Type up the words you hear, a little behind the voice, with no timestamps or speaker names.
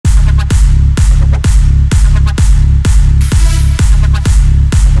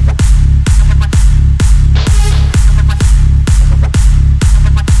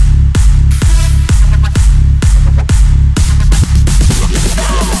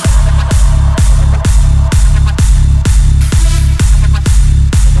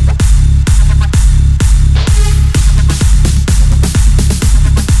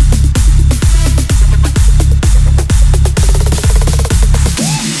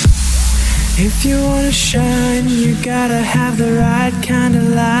If you wanna shine, you gotta have the right kind of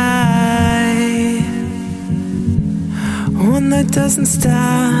light. One that doesn't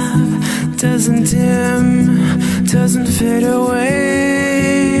stop, doesn't dim, doesn't fade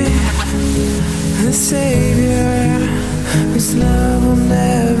away. The Savior, whose love will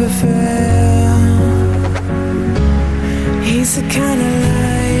never fail. He's the kind of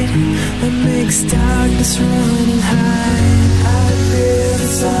light that makes darkness run and hide. I feel the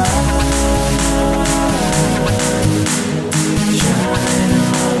sun shine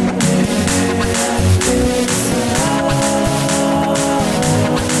on me. I feel the sun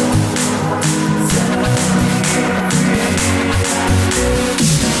set me free. I feel the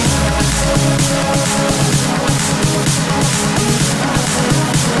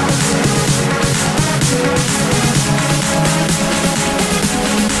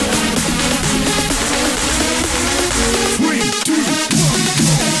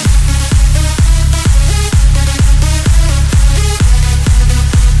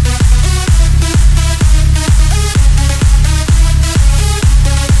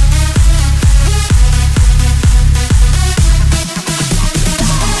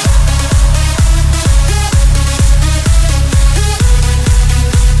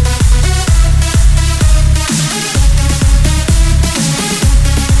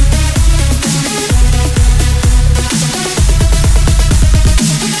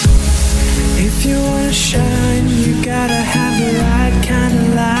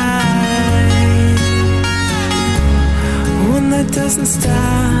doesn't stop.